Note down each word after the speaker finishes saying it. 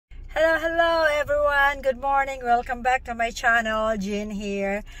Hello everyone. Good morning. Welcome back to my channel. Jean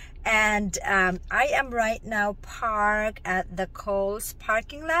here. And I am right now parked at the Khols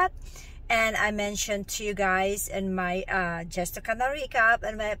parking lot. And I mentioned to you guys in my, just to kind of recap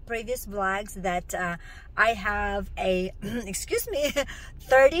in my previous vlogs that I have a, excuse me,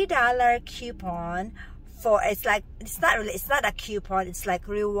 $30 coupon for, it's not a coupon, it's like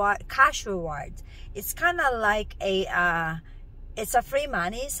cash rewards. It's kind of like a, it's a free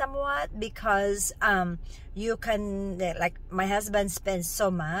money somewhat, because you can, like, my husband spends so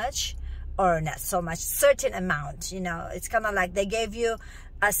much, or not so much, certain amount, you know. It's kind of like they gave you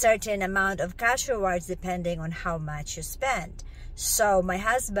a certain amount of cash rewards depending on how much you spend. So my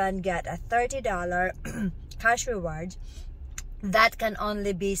husband got a $30 cash reward that can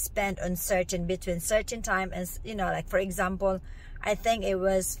only be spent on between certain time, and, you know, like, for example, I think it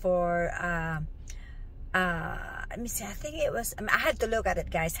was for let me see, I think it was, I had to look at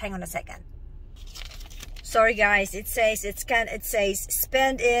it, guys. Hang on a second. Sorry guys, it says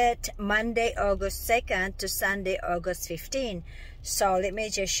spend it Monday August 2nd to Sunday August 15. So let me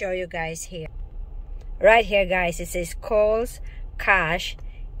just show you guys here. Right here, guys, it says Khols cash,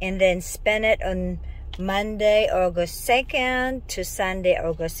 and then spend it on Monday August 2nd to Sunday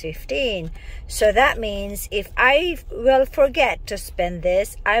August 15. So that means if I will forget to spend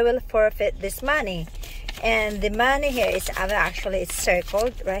this, I will forfeit this money. And the money here is actually, it's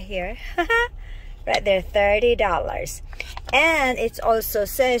circled right here. Right there, $30. And it also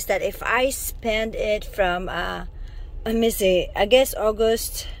says that if I spend it from let me see, I guess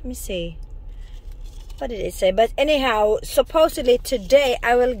August, let me see, what did it say? But anyhow, supposedly today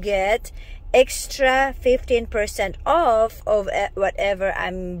I will get extra 15% off of whatever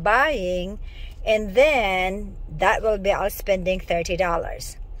I'm buying, and then that will be all spending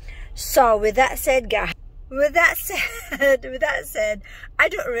 $30. So with that said, guys, with that said, I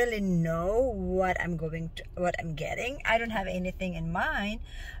don't really know what I'm getting. I don't have anything in mind,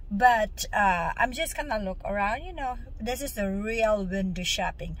 but I'm just gonna look around. You know, this is the real window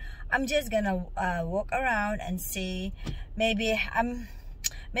shopping. I'm just gonna walk around and see. Maybe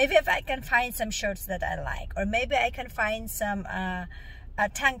if I can find some shorts that I like, or maybe I can find some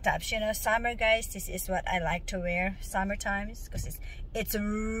tank tops. You know, summer, guys, this is what I like to wear summer times, because it's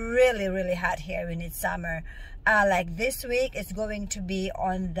really hot here when it's summer. Like this week, it's going to be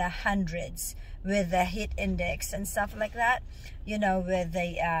on the hundreds with the heat index and stuff like that. You know, with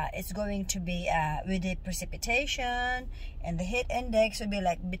the it's going to be with the precipitation, and the heat index will be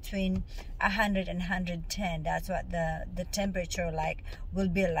like between 100 and 110. That's what the temperature will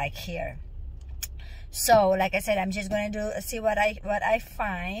be like here. So like I said, I'm just going to see what I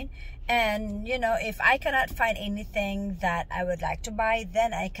find. And, you know, if I cannot find anything that I would like to buy,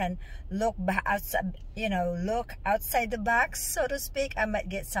 then I can look outside, you know, look outside the box, so to speak. I might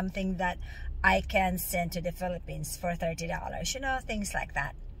get something that I can send to the Philippines for $30, you know, things like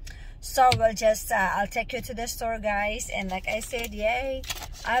that. So we'll just I'll take you to the store, guys, and like I said, yay,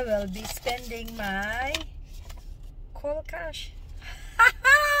 I will be spending my Khols cash.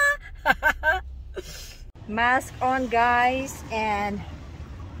 Mask on, guys, and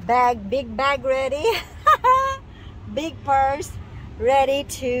big bag ready. Big purse ready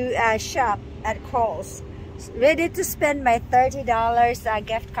to shop at Khols, ready to spend my $30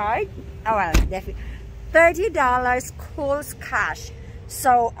 gift card. Oh well, definitely $30 Khols cash.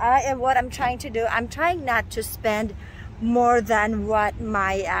 So what I'm trying to do, I'm trying not to spend more than what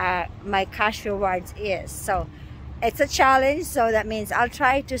my my cash rewards is. So it's a challenge, so that means I'll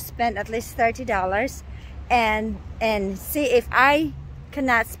try to spend at least $30 and see if I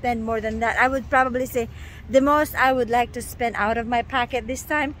cannot spend more than that. I would probably say the most I would like to spend out of my pocket this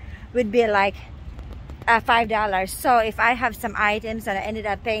time would be like $5. So if I have some items and I ended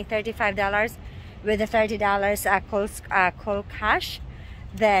up paying $35 with the $30 Khols cash,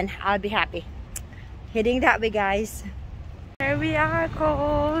 then I'll be happy. Heading that way, guys. Here we are,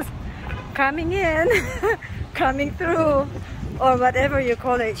 Khols, coming in. Coming through, or whatever you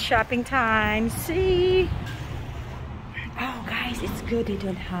call it, shopping time. See, oh guys, it's good they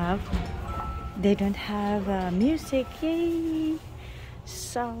don't have music. Yay.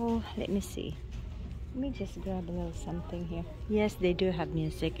 So let me see, let me just grab a little something here. Yes, they do have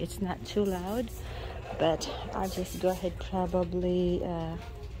music. It's not too loud, but I'll just go ahead. Probably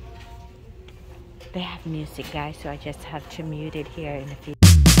they have music, guys, so I just have to mute it here in a few.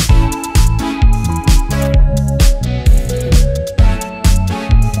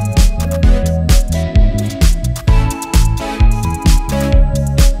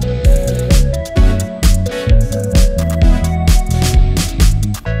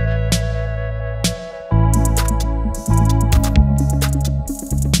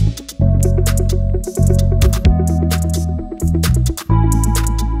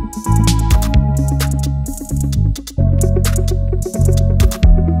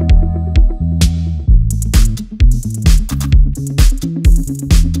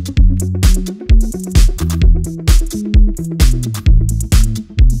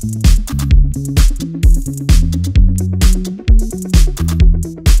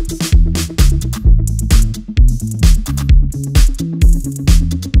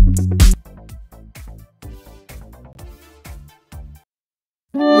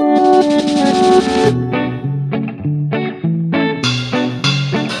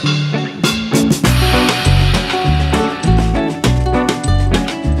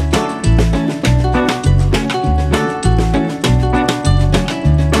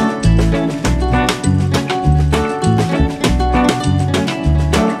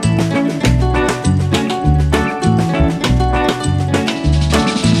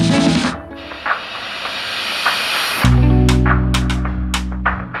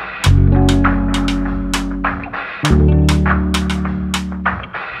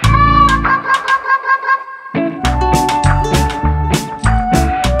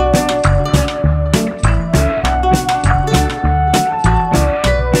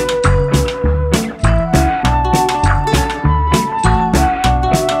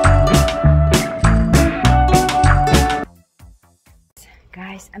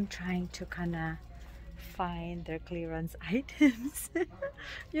 Guys, I'm trying to kind of find their clearance items.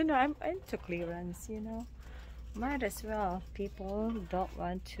 You know, I'm into clearance, you know. Might as well. People don't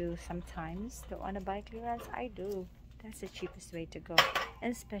want to, sometimes don't want to buy clearance. I do. That's the cheapest way to go.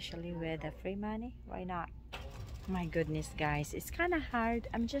 And especially with the free money, why not? My goodness, guys, it's kind of hard.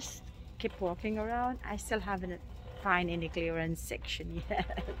 I'm just keep walking around. I still haven't find any clearance section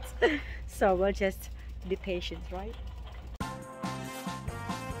yet. So we'll just be patient, right?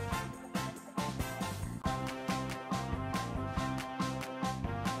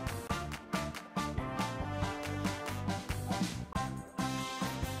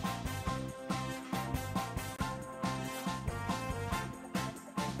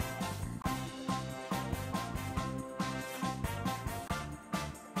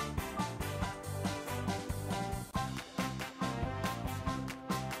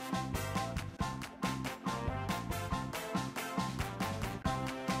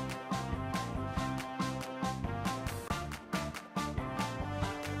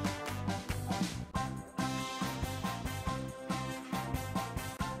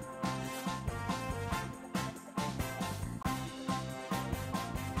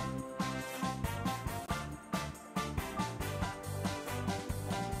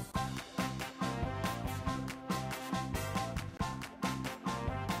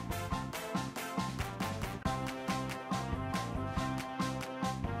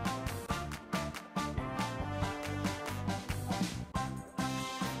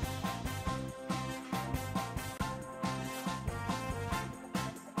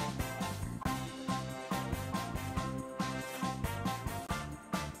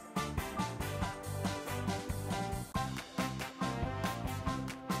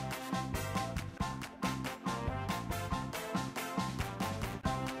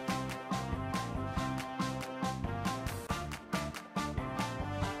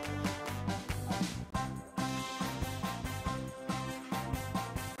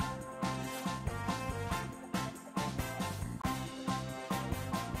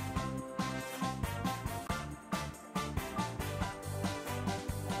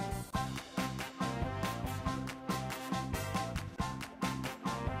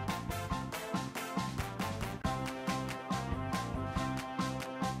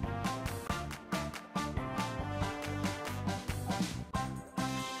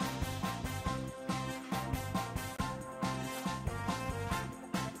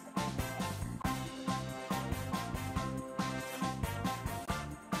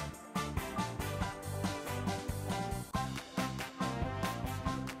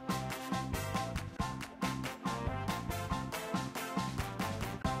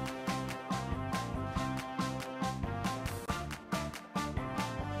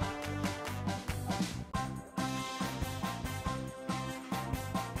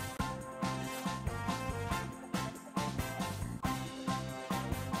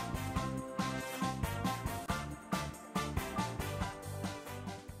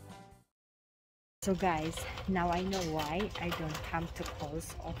 So guys, now I know why I don't come to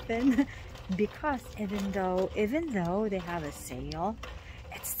Khols often. Because even though they have a sale,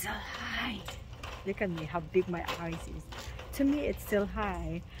 it's still high. Look at me, how big my eyes is. To me, it's still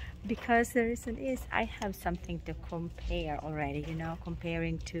high. Because the reason is I have something to compare already, you know,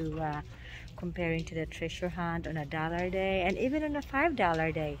 comparing to the treasure hunt on $1 day and even on a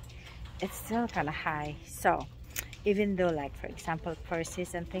 $5 day. It's still kind of high. So even though, like for example,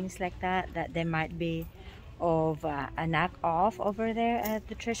 purses and things like that they might be of a knockoff over there at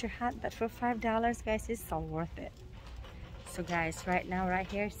the treasure hunt, but for $5, guys, it's so worth it. So guys, right now, right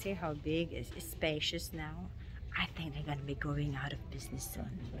here, see how big it's spacious now. I think they're gonna be going out of business soon.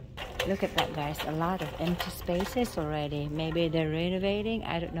 Look at that, guys, a lot of empty spaces already. Maybe they're renovating,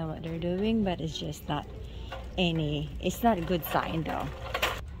 I don't know what they're doing, but it's just not it's not a good sign though.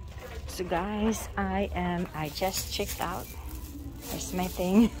 So guys, I just checked out. Here's my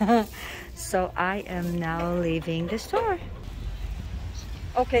thing. So I am now leaving the store.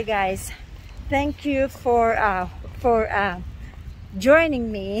 Okay guys, thank you for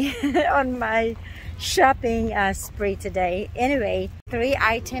joining me on my shopping spree today. Anyway, 3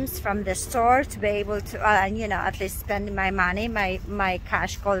 items from the store to be able to you know, at least spend my money, my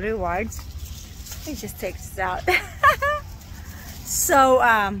cash called rewards. Let me just take this out. So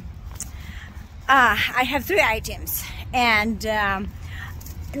I have 3 items, and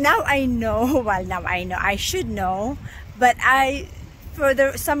now I know, well, now I know, I should know, but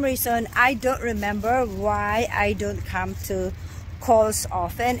for some reason I don't remember why I don't come to Khols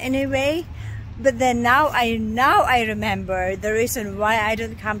often anyway. But then now I remember the reason why I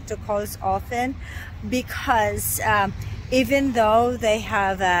don't come to Khols often, because even though they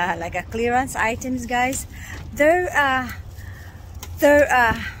have like a clearance items, guys, their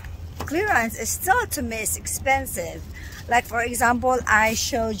clearance is still, to me, is expensive. Like for example, I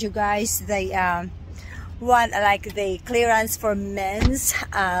showed you guys the one, like the clearance for men's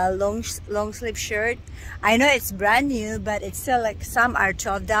long sleeve shirt. I know it's brand new, but it's still like, some are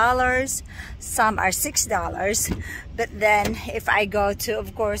 $12, some are $6. But then if I go to,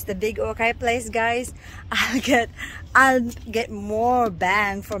 of course, the big OK place, guys, I'll get more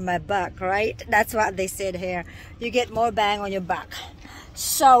bang for my buck, right? That's what they said here. You get more bang on your buck.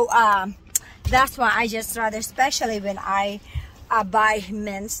 So that's why I just rather, especially when I buy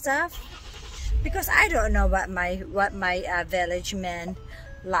men's stuff, because I don't know what my village men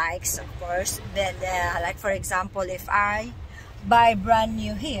likes, of course. Then like for example, if I buy brand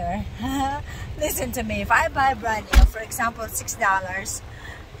new here, listen to me, if I buy brand new, for example, $6,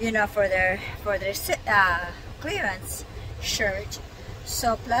 you know, for their clearance shirt,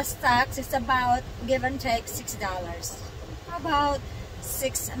 so plus tax, it's about, give and take, $6. About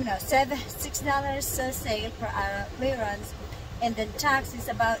 $6 sale per clearance, and then tax is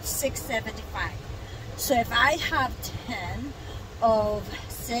about $6.75. So if I have 10 of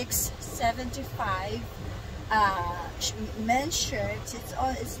 $6.75 men's shirts,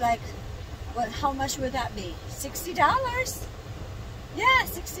 it's like, what? How much would that be? $60? Yeah,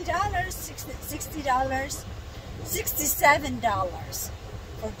 $60. $60. $67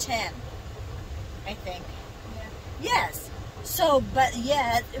 for 10, I think. Yeah. Yes. So, but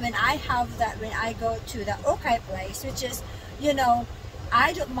yet, when I have that, when I go to the OK place, which is, you know,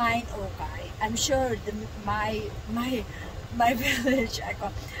 I don't mind OK. I'm sure my village,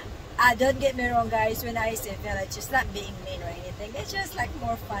 don't get me wrong, guys, when I say village, it's not being mean or anything. It's just like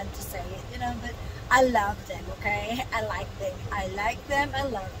more fun to say it, you know, but I love them, okay? I like them. I like them. I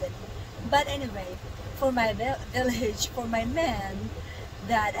love them. But anyway, for my village, for my men,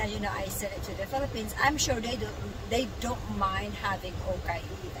 that you know, I sent it to the Philippines, I'm sure they don't mind having OK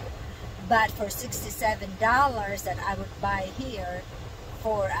either. But for $67 that I would buy here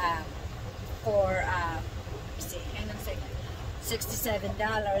for see, hang on a second,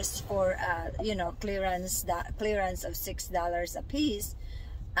 $67 for you know, clearance of $6 a piece,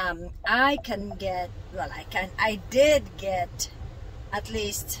 I can get, well, I did get at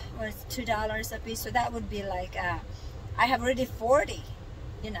least $2 a piece, so that would be like I have already 40,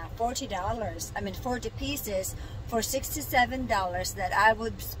 you know, $40, I mean 40 pieces for $67 that I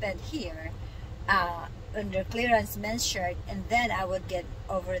would spend here under clearance men's shirt, and then I would get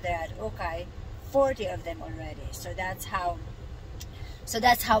over there at OK 40 of them already. So that's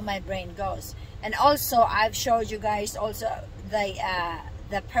how my brain goes. And also I've showed you guys also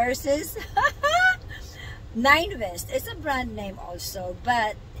the purses. Nine West, it's a brand name also,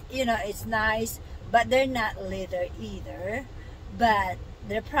 but you know, it's nice, but they're not leather either. But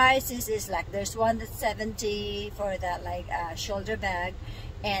the prices is like, there's one that's $70 for that, like shoulder bag,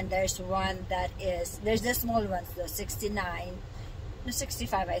 and there's one that is, there's the small ones though, $69, no,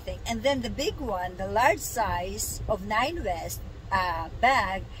 $65 I think, and then the big one, the large size of Nine West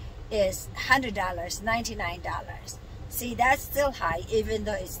bag is $100, $99. See, that's still high, even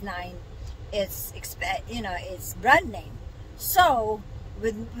though it's you know, it's brand name. So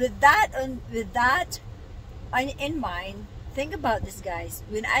with that in mind, think about this, guys.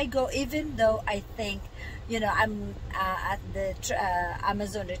 When I go, even though I think, you know, I'm at the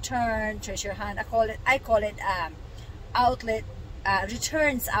Amazon return, treasure hunt, I call it outlet,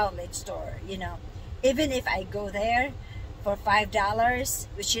 returns outlet store, you know, Even if I go there for $5,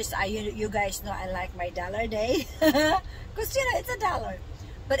 which is you guys know I like my dollar day, because you know it's $1.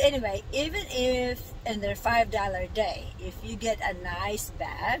 But anyway, even if in their $5 day, if you get a nice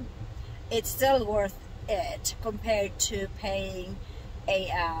bag, it's still worth it compared to paying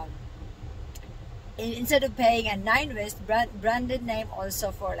a instead of paying a 9 West branded name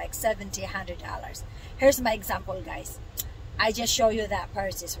also for like $70-$100. Here's my example, guys. I just show you that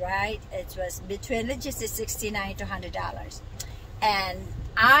purses, right? It was between, let's just say, $69 to $100. And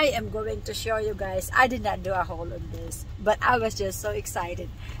I am going to show you guys, I did not do a haul on this, but I was just so excited.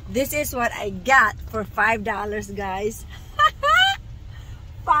 This is what I got for $5, guys.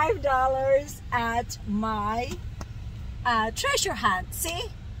 $5 at my treasure hunt. See?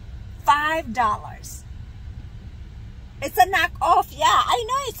 $5. It's a knockoff. Yeah, I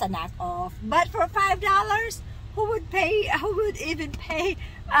know it's a knockoff. But for $5, who would even pay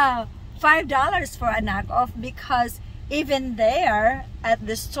 $5 for a knockoff? Because even there at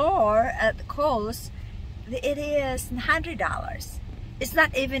the store at Khols, it is $100. It's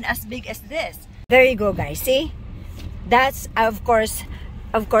not even as big as this. There you go, guys. See, that's of course,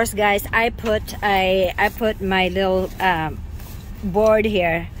 guys. I put my little board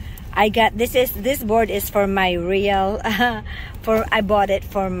here. I got this board is for my real I bought it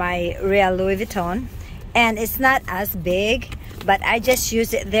for my real Louis Vuitton, and it's not as big, but I just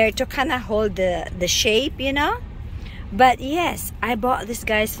use it there to kind of hold the shape, you know. But yes, I bought this,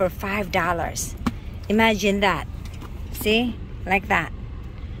 guys, for $5. Imagine that. See, like that.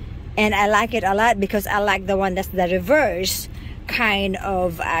 And I like it a lot because I like the one that's the reverse kind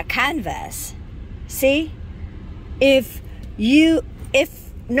of canvas. See, if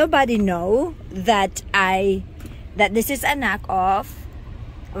nobody know that this is a knockoff,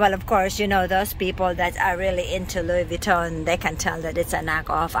 well, of course, you know, those people that are really into Louis Vuitton, they can tell that it's a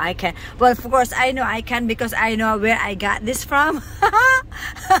knockoff. I can, well, of course, I know I can because I know where I got this from.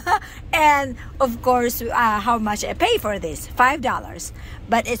 And of course, how much I pay for this, $5.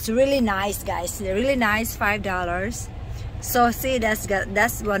 But it's really nice, guys, really nice, $5. So see, that's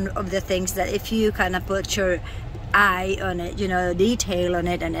one of the things that if you kind of put your eye on it, you know, detail on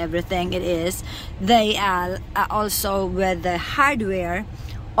it and everything, it is. They also with the hardware,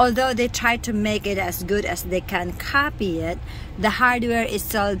 although they try to make it as good as they can copy it, the hardware is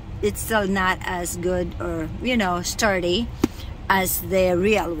still not as good or, you know, sturdy as the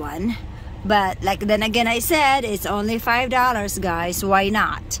real one. But like then again, I said it's only $5, guys. Why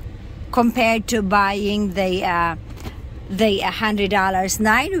not? Compared to buying the $100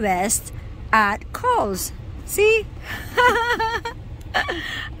 9 West at Khols. See?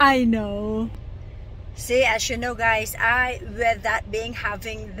 I know. See, as you know, guys, with that being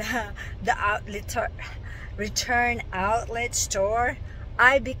having the outlet return outlet store,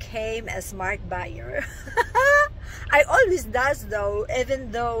 I became a smart buyer. I always does though,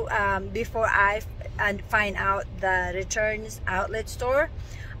 even though before I find out the returns outlet store,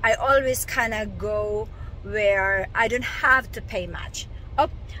 I always kind of go where I don't have to pay much. Oh,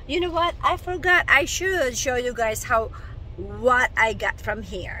 you know what? I forgot. I should show you guys what I got from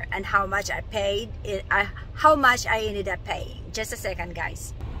here and how much I paid. How much I ended up paying. Just a second,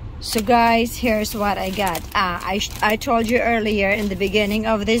 guys. So, guys, here's what I got. I told you earlier in the beginning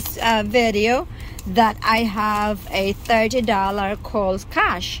of this video that I have a $30 Khols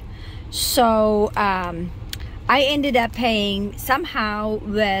cash. So, I ended up paying somehow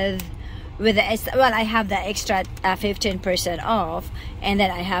with the, well, I have the extra 15% off, and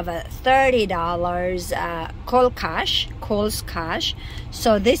then I have a $30 Khols cash.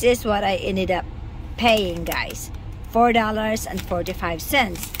 So this is what I ended up paying, guys,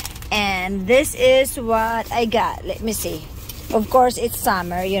 $4.45. And this is what I got. Let me see. Of course, it's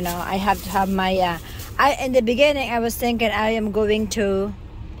summer, you know. I have to have my in the beginning I was thinking I am going to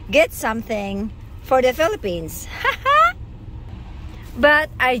get something for the Philippines. But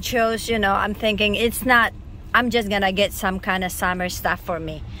I chose, you know, I'm thinking it's not, I'm just gonna get some kind of summer stuff for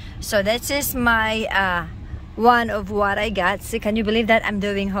me. So this is my one of what I got. See, can you believe that I'm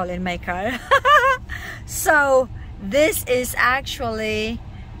doing haul in my car? So this is actually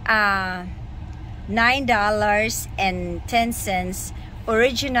 $9.10.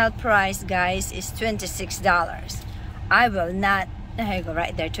 Original price, guys, is $26. I will not, there you go,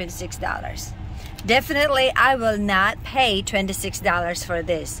 right there, $26. Definitely, I will not pay $26 for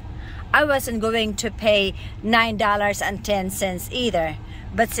this. I wasn't going to pay $9.10 either.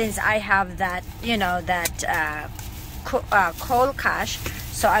 But since I have that, you know, that Khols cash,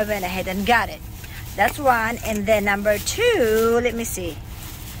 so I went ahead and got it. That's one. And then number two, let me see.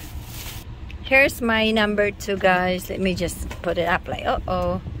 Here's my number two, guys. Let me just put it up like,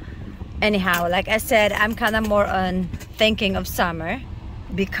 anyhow, like I said, I'm kind of more on thinking of summer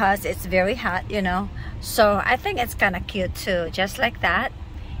because it's very hot, you know. So I think it's kind of cute too, just like that.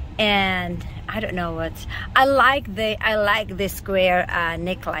 And I don't know what I like the square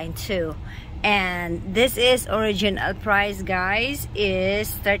neckline too. And this is original price, guys, is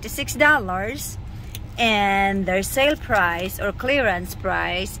 $36, and their sale price or clearance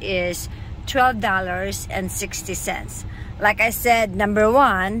price is $12.60. Like I said, number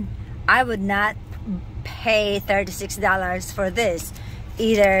one, I would not pay $36 for this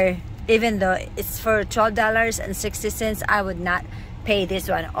either. Even though it's for $12.60, I would not pay this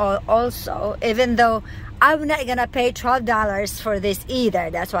one. Also, even though I'm not gonna pay $12 for this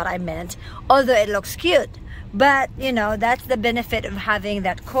either, that's what I meant, although it looks cute. But you know, that's the benefit of having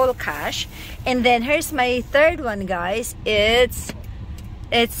that Khols cash. And then here's my third one, guys. It's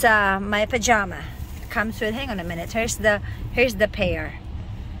my pajama. Comes with, hang on a minute, here's the pair.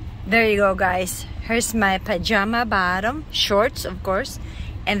 There you go, guys. Here's my pajama bottom, shorts of course,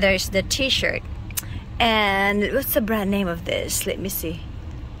 and there's the t-shirt. And what's the brand name of this? Let me see.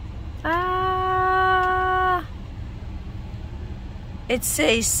 It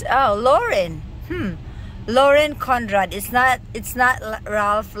says, oh, Lauren. Lauren Conrad. It's not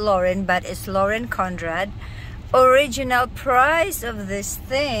Ralph Lauren, but it's Lauren Conrad. Original price of these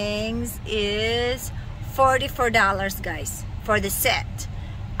things is $44, guys, for the set.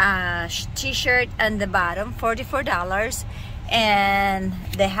 T-shirt and the bottom, $44, and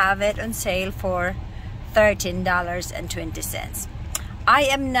they have it on sale for $13.20.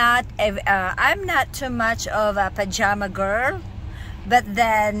 I'm not too much of a pajama girl, but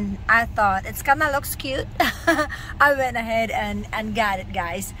then I thought it's kind of looks cute. I went ahead and got it,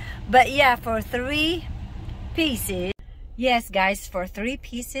 guys. But yeah, for 3 pieces, yes, guys, for 3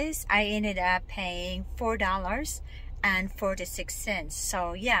 pieces I ended up paying $4.46.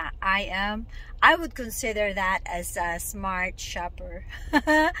 So yeah, I would consider that as a smart shopper.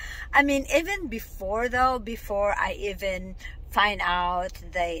 I mean, even before I even find out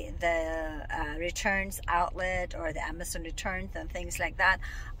the returns outlet or the Amazon returns and things like that,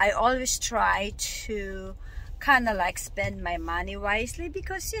 I always try to kind of like spend my money wisely,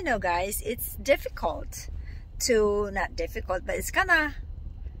 because you know, guys, it's difficult to, not difficult, but it's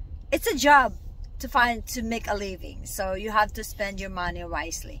a job to make a living, so you have to spend your money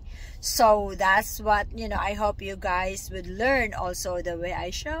wisely. So that's what, you know, I hope you guys would learn also the way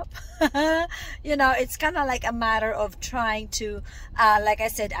I shop. You know, it's kind of like a matter of trying to like I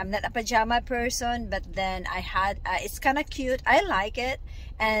said, I'm not a pajama person, but then it's kind of cute, I like it,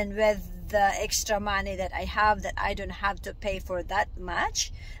 and with the extra money that I have, that I don't have to pay for that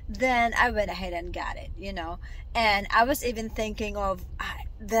much, then I went ahead and got it, you know. And I was even thinking of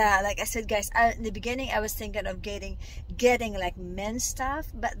like I said, guys, in the beginning I was thinking of getting like men's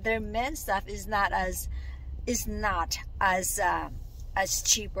stuff, but their men's stuff is not as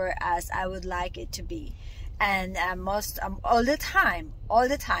cheaper as I would like it to be. And all the time,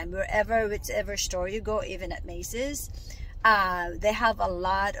 whichever store you go, even at Macy's, they have a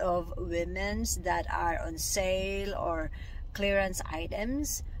lot of women's that are on sale or clearance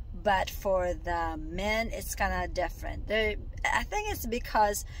items. But for the men, it's kind of different. I think it's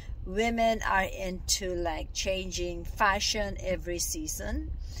because women are into like changing fashion every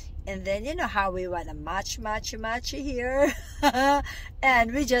season, and then you know how we want to match here.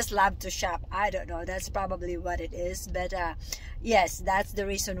 And we just love to shop. I don't know, that's probably what it is. But yes, that's the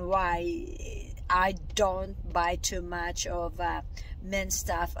reason why I don't buy too much of men's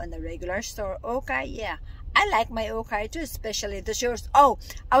stuff on the regular store. Okay, yeah, I like my okay too, especially the shorts. Oh,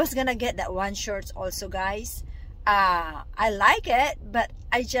 I was gonna get that one shorts also, guys. I like it, but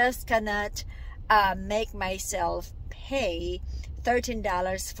I just cannot make myself pay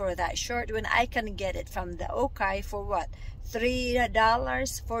 $13 for that short when I can get it from the okay for what, $3,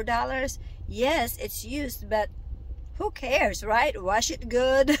 $4? Yes, it's used, but who cares, right? Wash it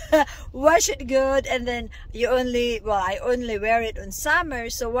good. Wash it good, and then I only wear it on summer,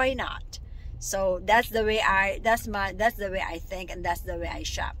 so why not? So that's the way I think, and that's the way I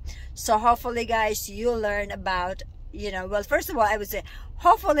shop. So hopefully, guys, you learn about, you know, well, first of all, I would say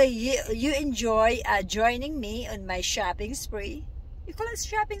hopefully you enjoy joining me on my shopping spree. You call it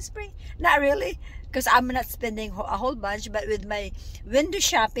shopping spree? Not really, because I'm not spending a whole bunch, but with my window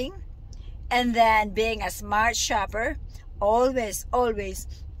shopping, and then being a smart shopper, always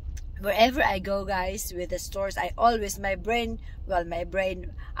wherever I go, guys, with the stores, I'm always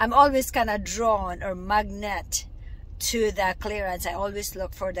kind of drawn or magnet to the clearance. I always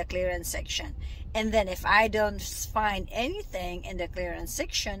look for the clearance section. And then if I don't find anything in the clearance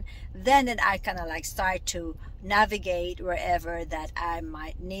section, then I kind of like start to navigate wherever that I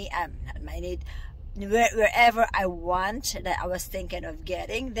might need, wherever I want, that I was thinking of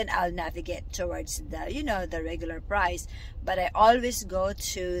getting, then I'll navigate towards the, you know, the regular price. But I always go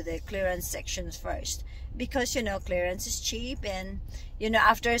to the clearance section first, because, you know, clearance is cheap, and, you know,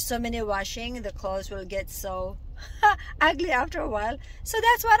 after so many washing, the clothes will get so ugly after a while. So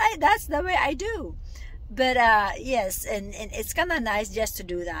that's the way I do. But yes, and it's kind of nice just to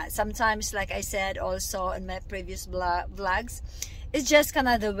do that. Sometimes, like I said also in my previous vlogs, it's just kind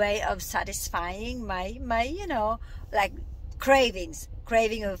of the way of satisfying my you know, like craving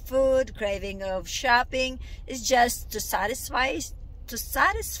of food, craving of shopping. It's just to satisfy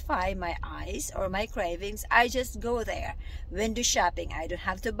my eyes or my cravings. I just go there when do shopping. I don't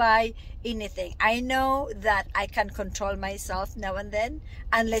have to buy anything. I know that I can control myself now and then,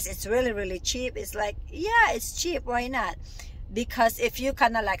 unless it's really, really cheap. It's like, yeah, it's cheap, why not? Because if you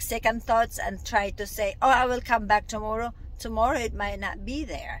kind of like second thoughts and try to say, oh, I will come back tomorrow, it might not be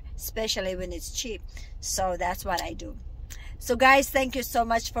there, especially when it's cheap. So that's what I do. So guys, thank you so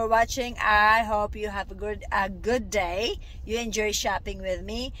much for watching. I hope you have a good day. You enjoy shopping with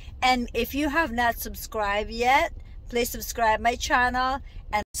me. And if you have not subscribed yet, please subscribe my channel.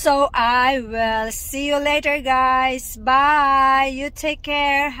 And so I will see you later, guys. Bye. You take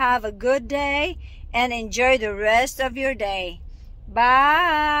care. Have a good day and enjoy the rest of your day.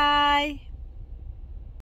 Bye.